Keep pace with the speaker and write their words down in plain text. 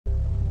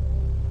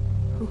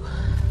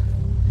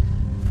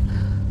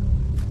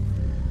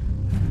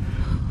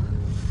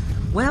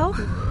Well,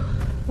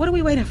 what are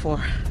we waiting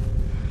for?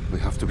 We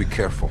have to be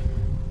careful.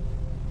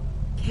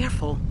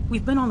 Careful?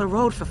 We've been on the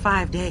road for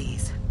 5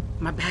 days.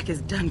 My back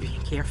is done being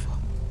careful.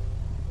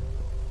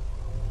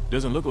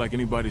 Doesn't look like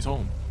anybody's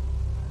home.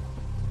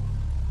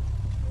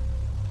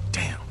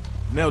 Damn.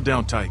 Nailed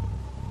down tight.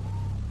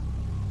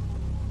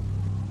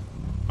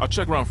 I'll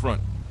check around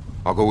front.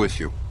 I'll go with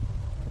you.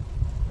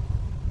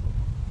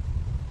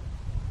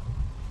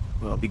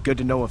 Well, it'd be good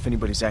to know if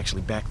anybody's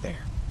actually back there.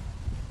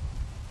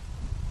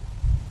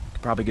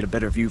 Could probably get a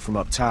better view from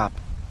up top.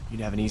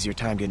 You'd have an easier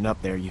time getting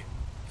up there. You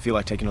feel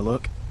like taking a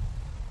look?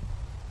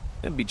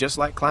 It'd be just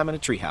like climbing a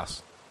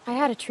treehouse. I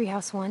had a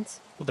treehouse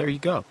once. Well, there you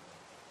go.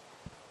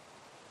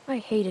 I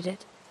hated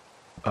it.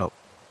 Oh.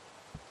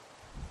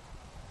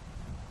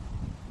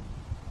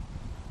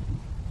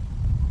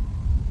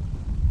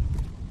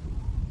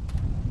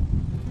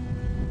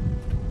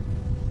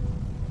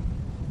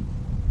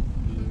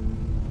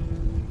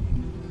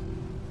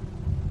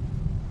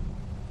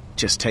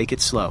 Just take it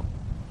slow,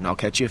 and I'll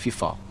catch you if you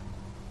fall.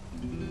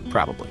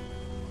 Probably.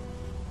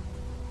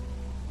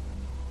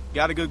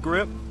 Got a good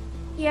grip?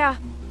 Yeah,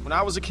 When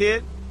I was a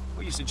kid,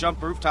 we used to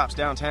jump rooftops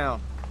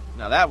downtown.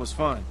 Now that was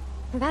fun.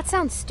 that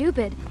sounds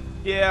stupid.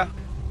 Yeah.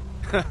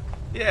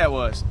 Yeah, it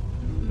was.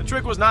 The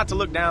trick was not to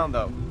look down,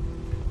 though.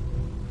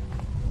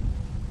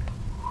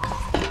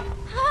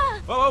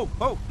 Whoa, whoa,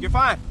 whoa, you're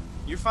fine.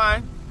 You're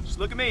fine. Just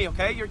look at me,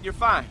 okay? You're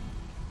fine.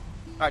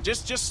 All right,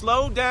 just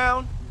slow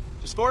down.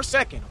 Just for a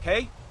second,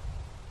 okay?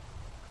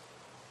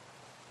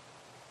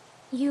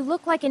 You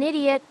look like an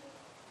idiot.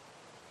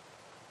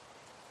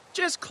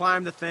 Just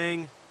climb the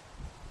thing.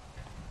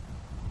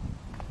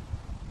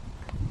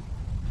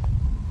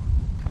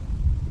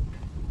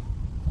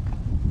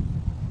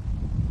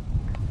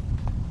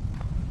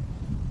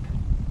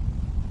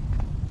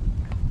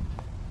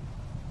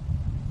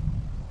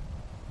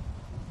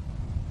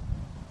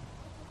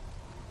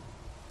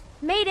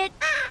 Made it.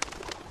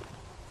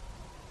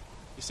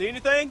 You see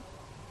anything?